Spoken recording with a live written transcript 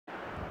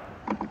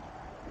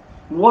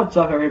What's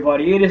up,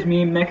 everybody? It is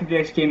me,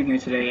 MechaVX Gaming here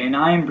today, and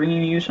I am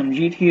bringing you some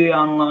GTA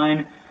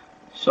Online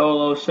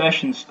solo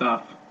session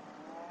stuff.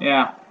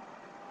 Yeah.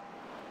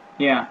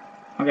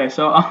 Okay,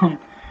 so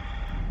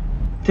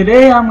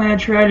today I'm gonna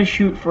try to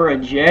shoot for a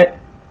jet,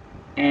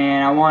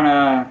 and I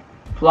wanna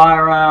fly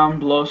around,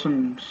 blow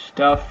some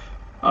stuff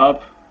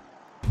up,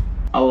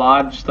 a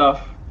lot of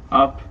stuff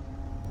up.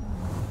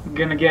 I'm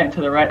gonna get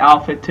into the right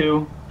outfit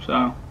too,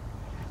 so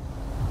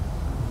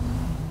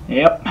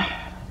yep.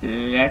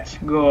 Let's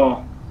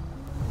go.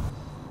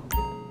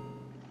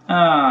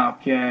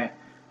 Okay.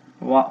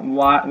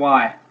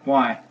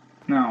 Why?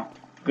 No.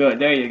 Good.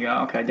 There you go.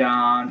 Okay.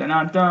 Dun dun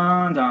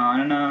dun dun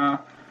dun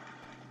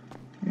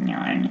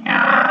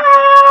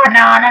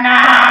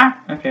dun.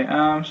 Okay.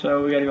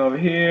 So we gotta go over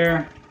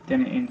here.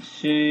 Then in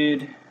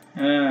Sid.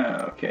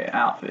 Okay.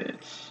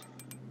 Outfits.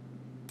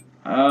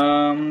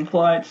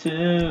 Flight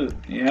suit.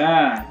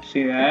 Yeah.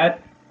 See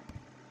that?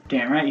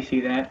 Damn right. You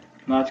see that?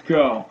 Let's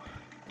go.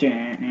 I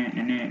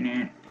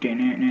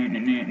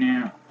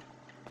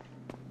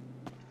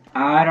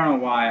don't know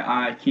why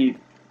I keep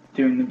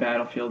doing the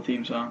Battlefield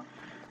theme song.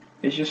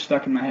 It's just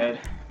stuck in my head.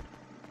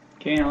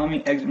 Okay, now let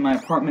me exit my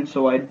apartment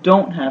so I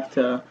don't have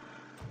to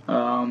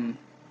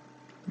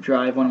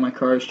drive one of my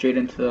cars straight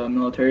into the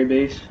military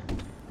base.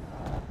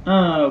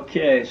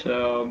 Okay,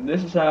 so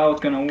this is how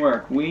it's gonna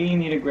work. We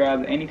need to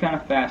grab any kind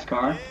of fast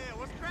car.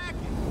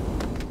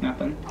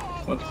 Nothing.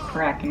 What's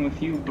cracking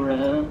with you,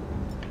 bruh?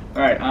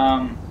 Alright,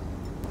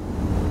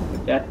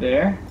 put that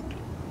there.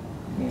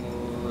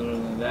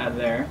 That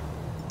there.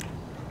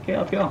 Okay,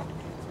 let's go.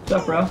 What's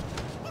up, bro?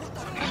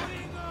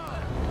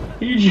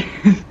 He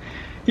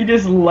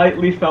just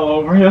lightly fell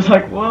over. He was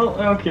like, well,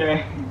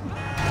 okay.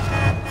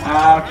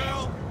 Ouch.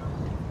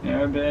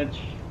 Yeah, bitch.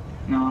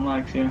 No one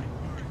likes you.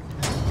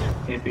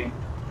 Hippie.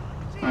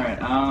 Alright,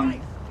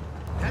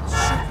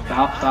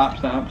 Stop.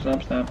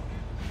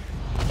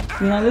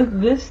 You know,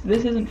 this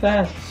isn't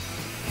fast.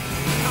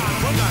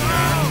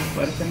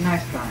 But it's a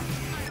nice car.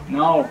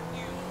 No.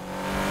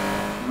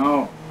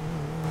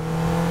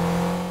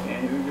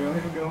 Here we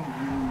go.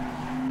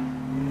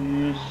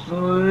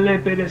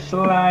 Slippity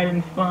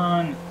sliding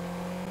fun.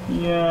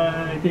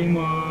 Yeah,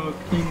 teamwork.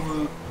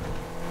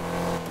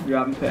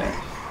 Driving fast.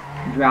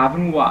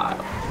 Driving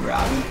wild.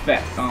 Driving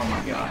fast. Oh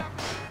my god.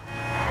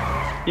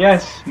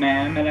 Yes,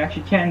 man, that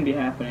actually can be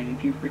happening.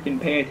 If you freaking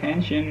pay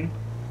attention,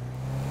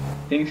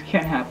 things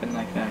can happen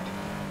like that.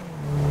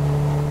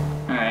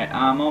 Alright,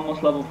 I'm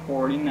almost level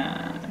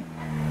 49.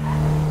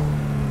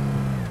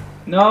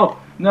 No!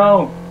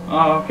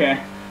 Oh, okay.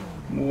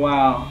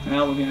 Wow,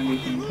 that was gonna be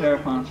some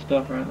terrifying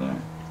stuff right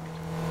there.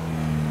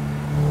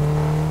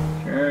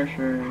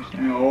 Sure.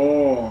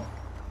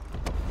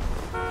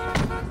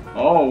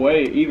 Oh,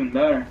 wait, even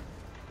better.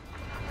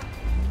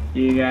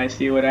 You guys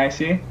see what I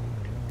see?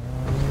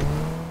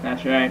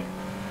 That's right.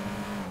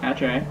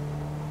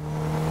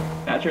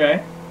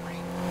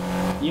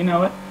 You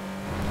know it.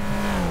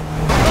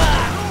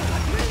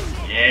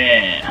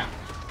 Yeah.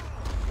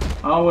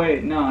 Oh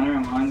wait, no, never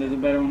mind. There's a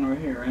better one over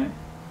here, right?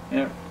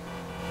 Yep.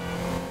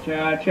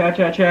 Cha.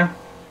 Cha.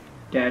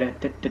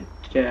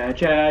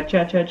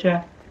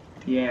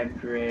 Yeah,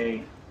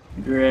 Gray.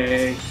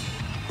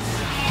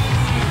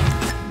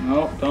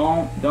 Nope,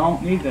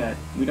 don't need that.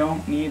 We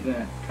don't need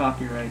that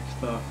copyright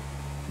stuff.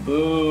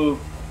 Boo.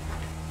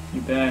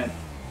 You bad.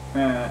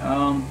 Alright,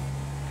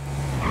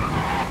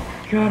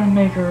 gotta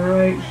make a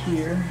right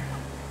here.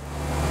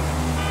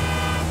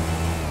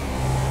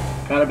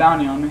 Got a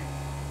bounty on me.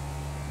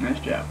 Nice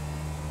job.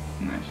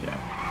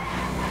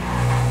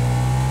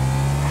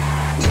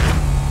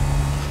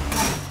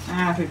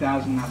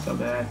 3,000, not so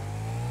bad.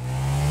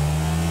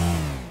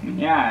 I mean,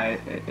 yeah,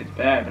 it's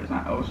bad, but it's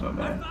not oh so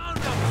bad.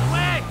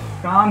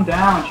 Calm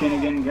down,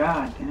 Shinnigan.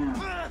 God damn.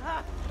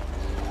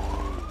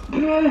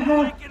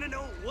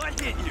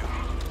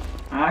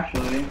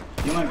 Actually,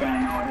 you might gotta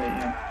know what hit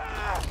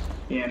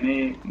you. Yeah,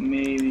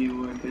 maybe you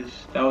would, because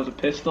that was a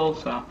pistol,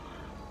 so.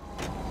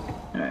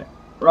 Alright,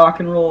 rock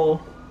and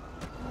roll.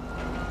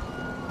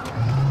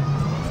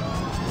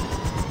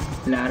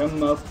 Light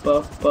 'em up,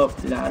 light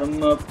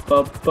 'em up,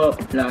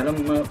 light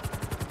 'em up.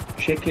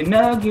 Chicken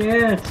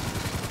nuggets.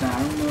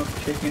 Light 'em up,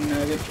 chicken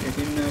nugget,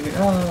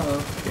 oh,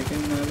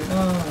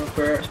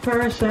 first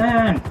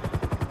person.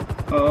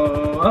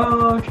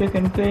 Oh,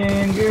 chicken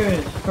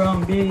fingers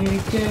from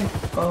BK.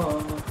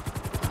 Oh.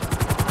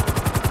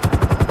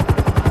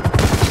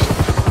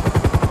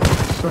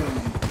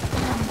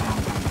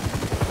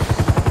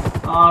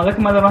 Oh, look at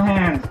my little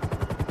hands.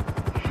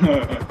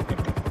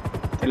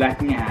 They're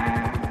like, nah.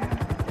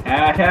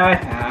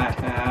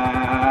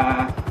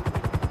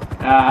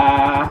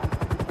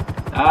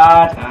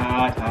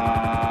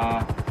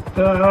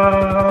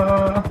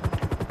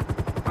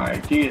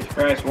 Alright, Jesus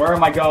Christ, where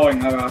am I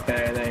going? Oh,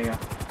 okay, there you go.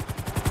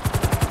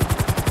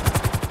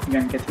 I'm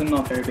gonna get to the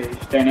military base.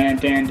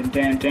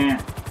 Dan.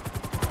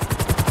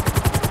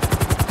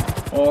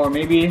 Or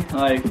maybe,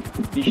 like,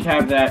 you should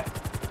have that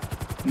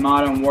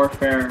Modern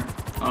Warfare,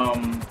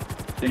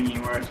 thingy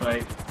where it's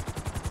like,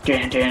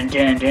 Dan.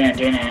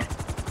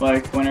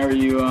 Like, whenever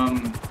you,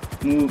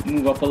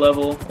 move up a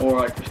level, or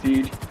like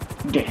prestige.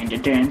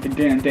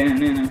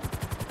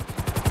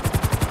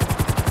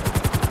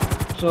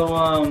 So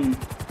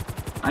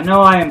I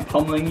know I am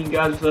pummeling you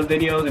guys with the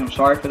videos, and I'm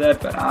sorry for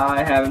that, but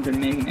I haven't been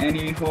making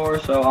any before,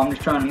 so I'm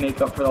just trying to make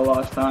up for the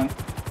lost time.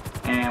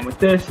 And with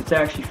this, it's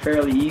actually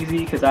fairly easy,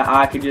 because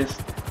I could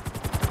just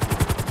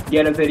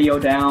get a video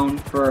down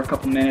for a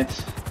couple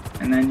minutes,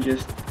 and then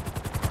just,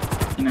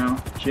 you know,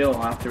 chill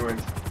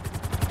afterwards.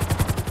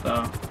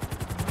 So,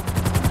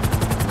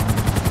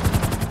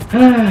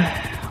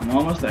 I'm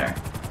almost there.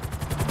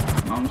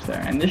 I'm almost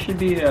there. And this should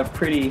be a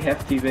pretty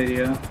hefty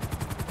video.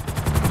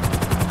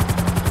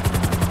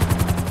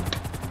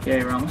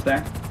 Okay, we're almost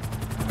there.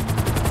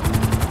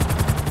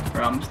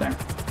 We're almost there.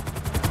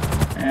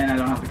 And I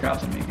don't have the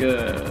cross on me.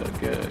 Good.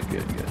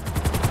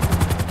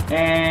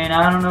 And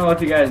I don't know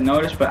if you guys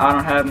noticed, but I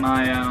don't have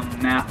my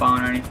map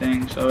on or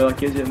anything, so it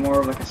gives it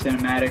more of like a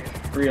cinematic,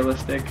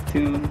 realistic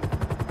tune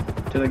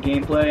to the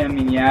gameplay. I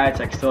mean, yeah, it's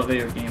like still a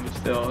video game, but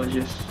still, it's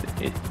just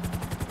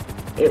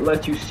it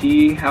lets you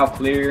see how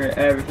clear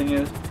everything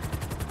is.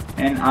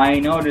 And I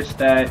noticed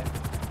that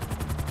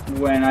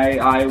when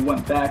I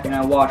went back and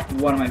I watched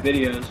one of my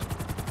videos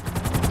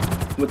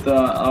with the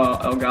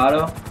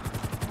Elgato,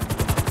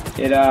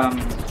 it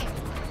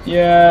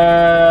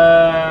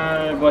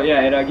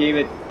gave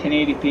it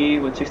 1080p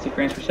with 60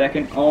 frames per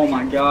second. Oh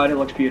my god, it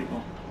looks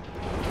beautiful.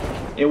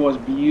 It was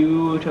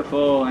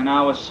beautiful, and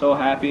I was so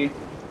happy.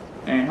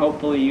 And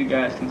hopefully you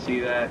guys can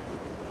see that.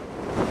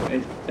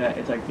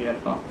 It's like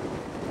beautiful.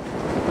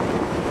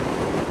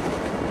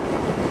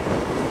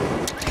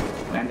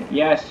 And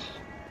yes.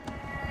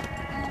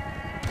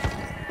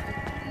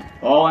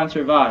 Fall and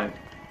survive.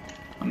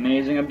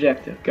 Amazing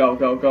objective. Go.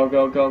 Come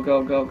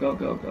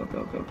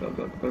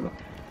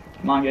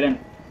on, get in.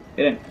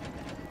 Get in.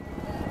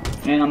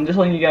 And I'm just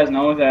letting you guys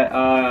know that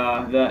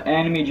the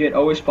enemy jet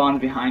always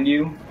spawns behind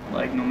you,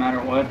 like no matter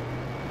what.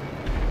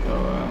 So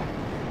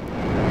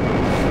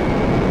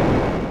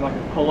if I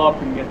could pull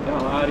up and get the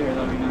hell out of here,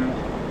 that'd be nice.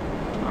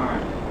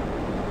 Alright.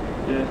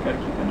 Just gotta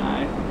keep an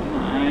eye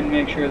behind,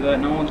 make sure that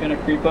no one's gonna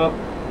creep up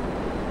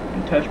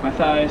and touch my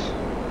thighs.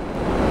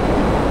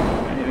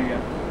 Alright, here we go.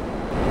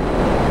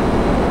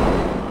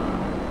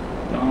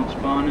 Don't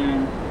spawn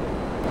in.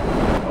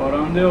 Oh,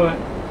 don't do it.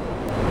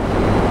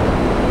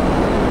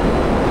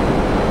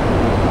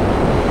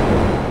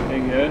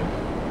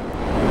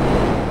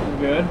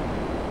 Good.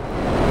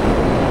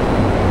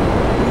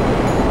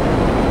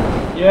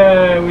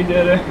 Yeah, we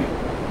did it.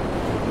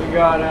 We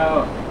got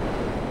out.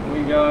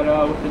 We got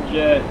out with the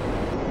jet.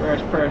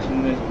 First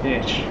person, this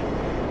bitch.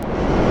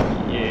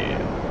 Yeah.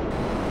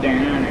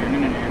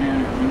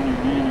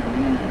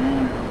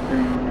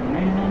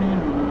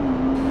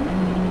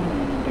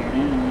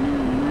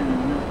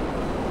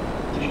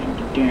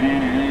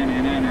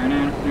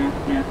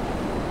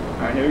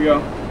 Alright, here we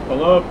go.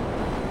 Pull up.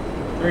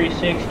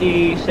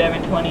 360,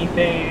 720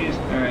 phase.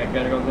 Alright,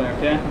 gotta go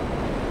back, yeah?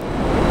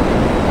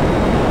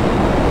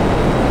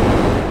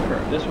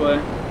 Curve this way.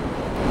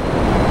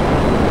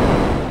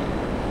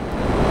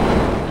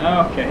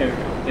 Okay, here we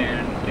go.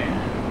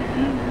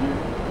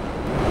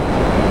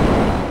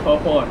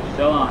 Pull,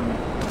 still on me.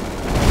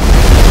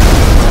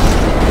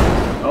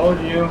 Told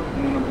you,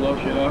 I'm gonna blow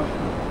shit up.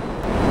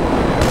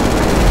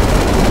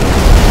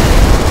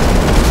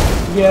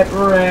 Get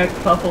wrecked,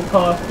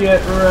 Hufflepuff, get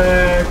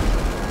wrecked.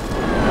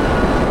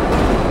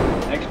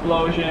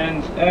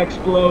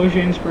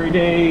 Explosions for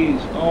days.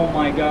 Oh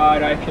my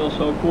god, I feel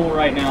so cool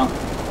right now.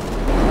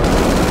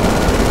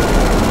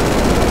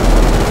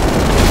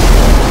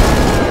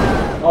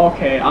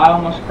 Okay, I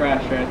almost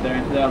crashed right there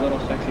into that little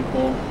sexy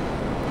pole.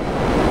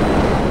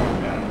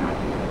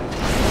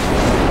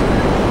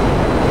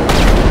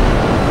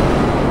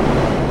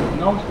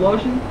 No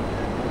explosion?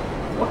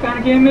 What kind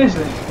of game is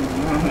this?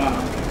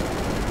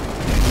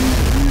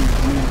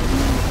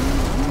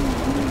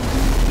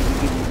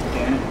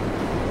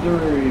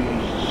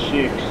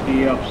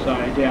 360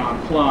 upside down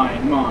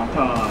flying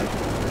montage.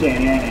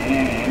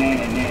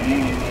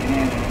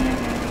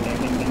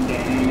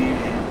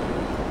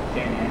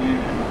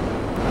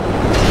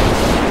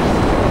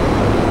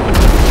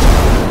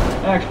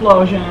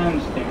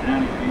 Explosions.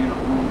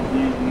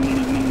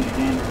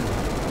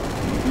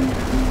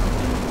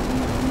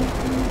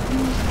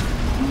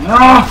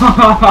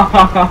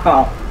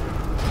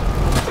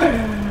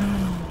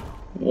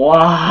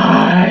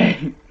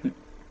 Why?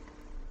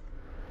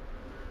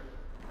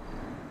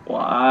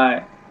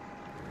 Why?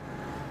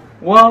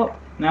 Well,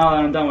 now that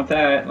I'm done with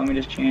that, let me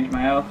just change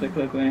my outfit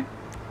quickly.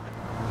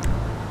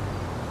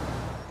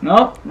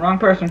 Nope, wrong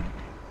person.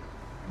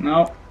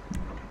 Nope.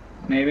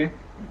 Maybe.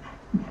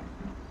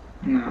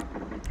 No.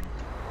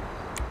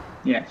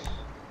 Yes.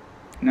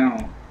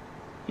 No.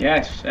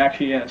 Yes,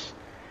 actually yes.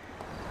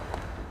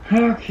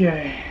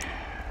 Okay.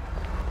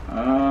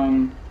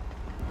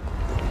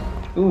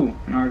 Ooh,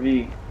 an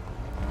RV.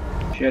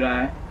 Should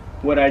I?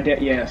 Would I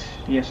yes.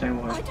 Yes I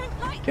would.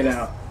 Get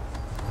out.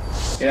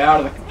 Get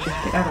out of the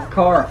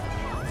car.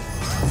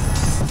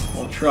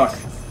 Well, truck.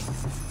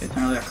 It's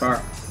not really a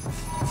car.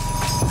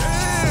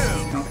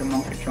 Chunky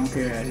monkey chunk.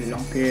 care,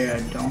 don't care,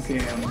 don't care,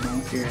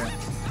 don't care.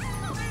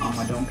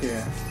 I don't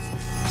care.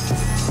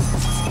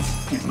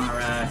 Hit my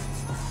ride.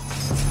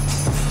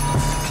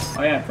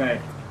 Oh yeah,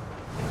 right.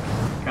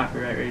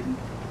 Copyright reason.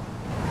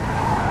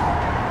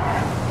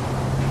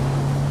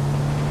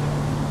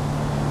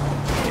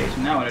 Okay, so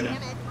now what I do?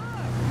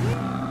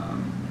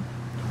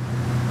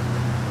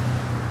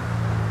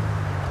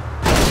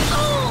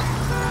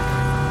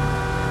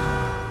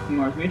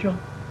 Mars Mutual.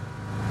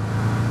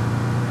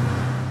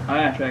 Oh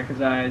yeah, that's right,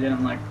 because I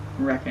didn't like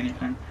wreck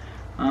anything.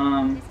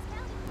 I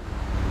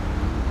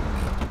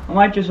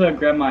might just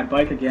grab my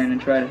bike again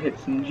and try to hit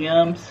some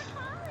jumps.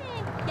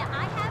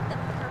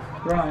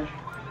 Garage.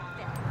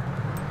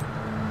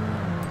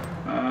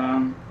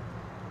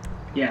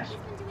 Yes.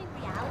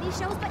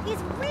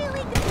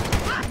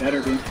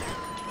 Better be.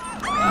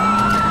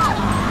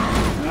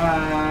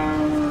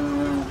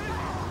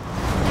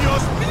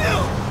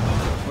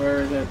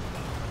 Where is it?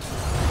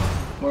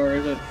 Where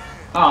is it?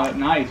 Oh,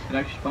 nice. It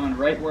actually spawned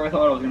right where I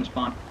thought it was going to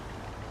spawn.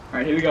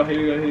 Alright, here we go, here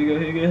we go, here we go,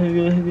 here we go, here we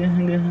go, here we go, here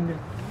we go, here we go.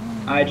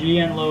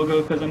 IGN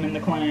logo because I'm in the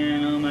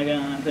clan. Oh my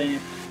god, thing.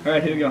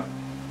 Alright, here we go.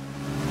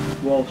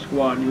 Wolf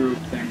squad group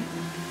thing.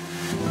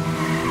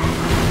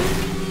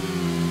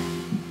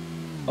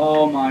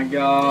 Oh my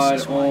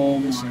god, oh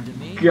my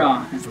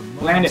god.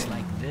 Land it.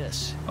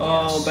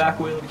 Oh, back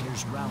wheel.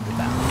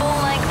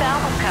 Full-length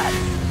album cut.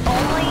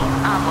 Only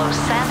on Los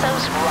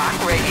Santos Rock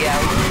Radio.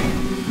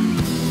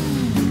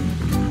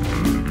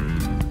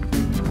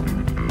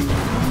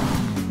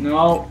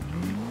 No.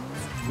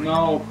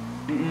 No.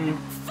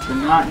 Do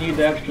not need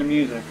the extra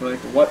music. Like,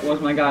 what was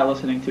my guy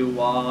listening to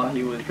while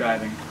he was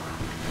driving?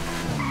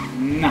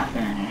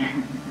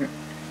 Nothing.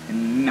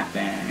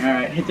 Nothing.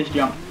 Alright, hit this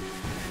jump.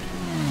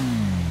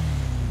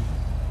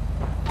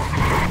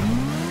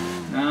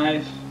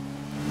 Nice.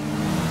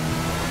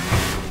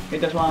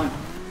 Hit this one.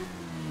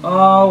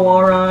 Oh,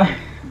 alright.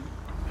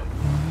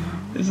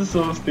 This is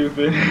so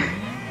stupid.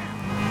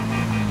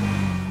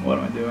 What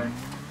am I doing?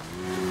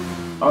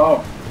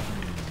 Oh.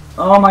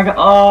 Oh my god.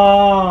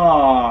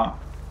 Oh.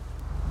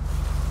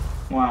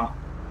 Wow.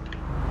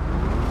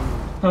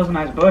 That was a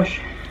nice bush.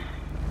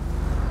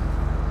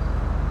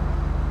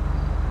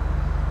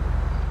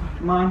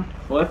 Come on,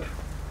 flip.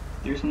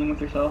 Do something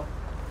with yourself.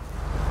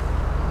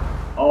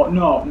 Oh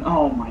no,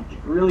 oh my,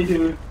 really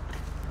dude.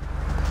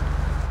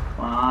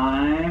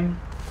 Climb.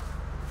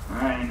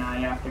 Alright, now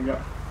you have to go.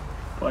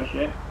 Push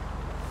it.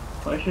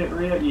 Push it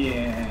real,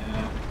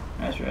 yeah.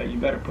 That's right, you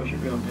better push it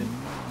real good.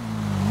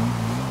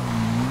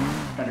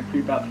 Gotta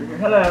creep out through here.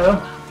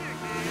 Hello!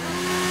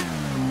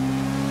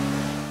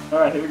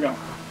 Alright, here we go.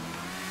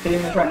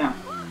 Hitting this right now.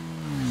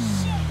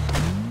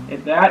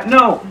 Hit that.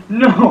 No!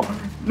 No!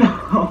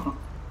 No!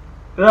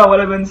 That would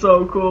have been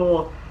so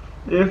cool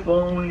if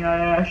only I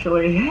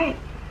actually hit.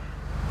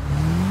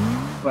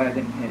 But I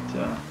didn't hit,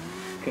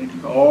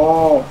 couldn't.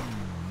 Oh!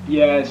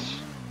 Yes!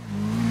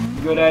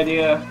 Good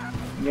idea.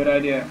 Good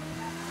idea.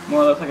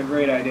 More or less like a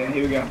great idea.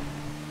 Here we go.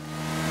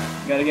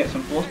 Gotta get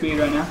some full speed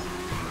right now.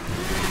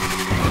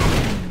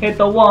 Hit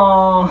the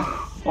wall!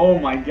 Oh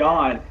my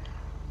god.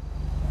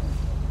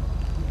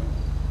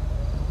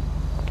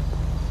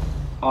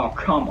 Oh,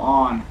 come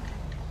on.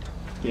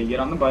 Yeah, get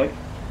on the bike.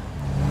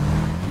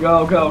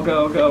 Go, go,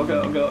 go, go,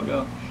 go, go,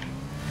 go.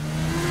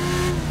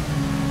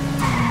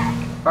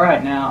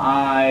 Alright, now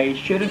I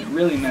shouldn't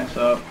really mess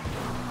up.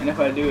 And if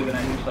I do, then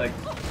I'm just like...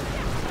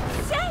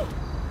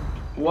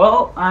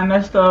 Well, I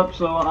messed up,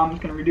 so I'm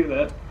just gonna redo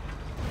that.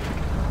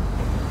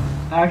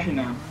 Actually,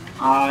 no.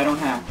 I don't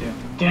have to.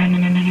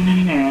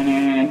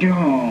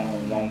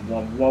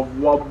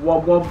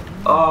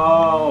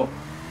 Oh.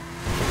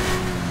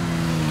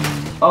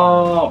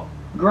 Oh.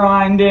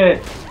 Grind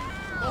it.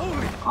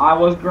 I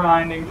was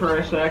grinding for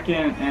a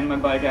second, and my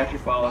bike actually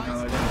followed me.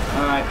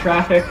 Alright,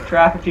 traffic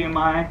to your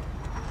mind.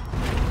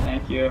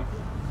 Thank you.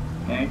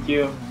 Thank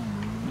you.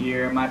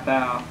 You're my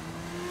pal.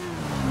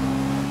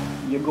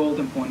 You're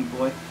golden, pony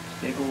boy.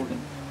 Stay golden.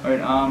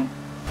 Alright,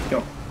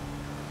 go.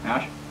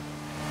 Ash.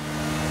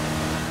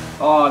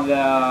 Oh,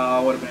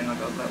 that would have been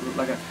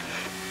like a...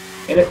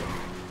 Hit it.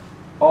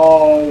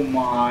 Oh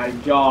my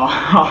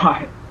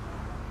god.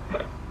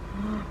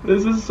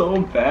 This is so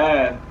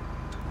bad.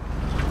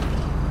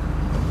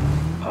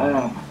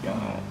 Oh my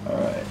god.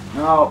 Alright.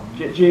 No,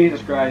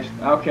 Jesus Christ.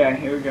 Okay,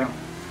 here we go.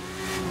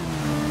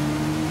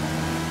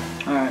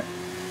 Alright.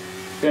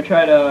 Gonna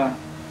try to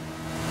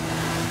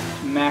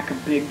smack a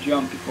big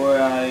jump before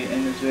I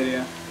end this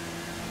video.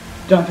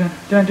 Dun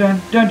dun dun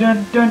dun dun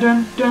dun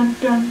dun dun dun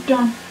dun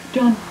dun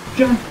dun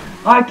dun.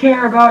 I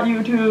care about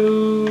you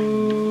too.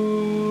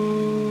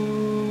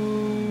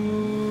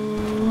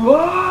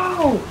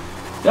 Whoa!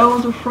 That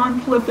was a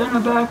front flip and a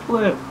back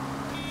flip.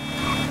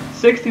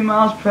 60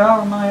 miles per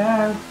hour, my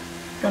ass.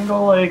 Gonna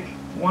go like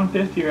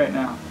 150 right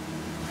now.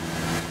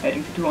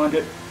 Heading to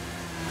 200.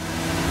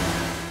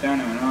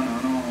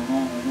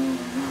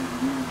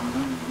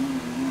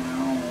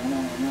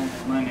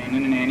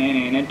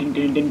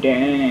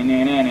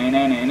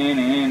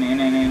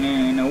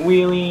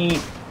 Wheelie,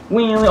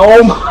 wheelie.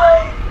 Oh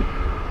my!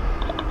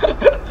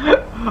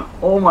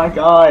 Oh my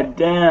god,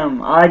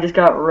 damn. I just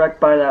got wrecked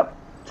by that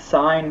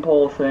sign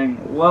pole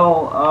thing.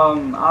 Well,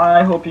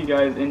 I hope you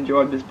guys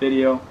enjoyed this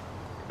video.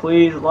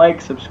 Please like,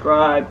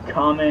 subscribe,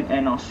 comment,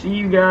 and I'll see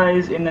you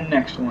guys in the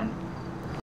next one.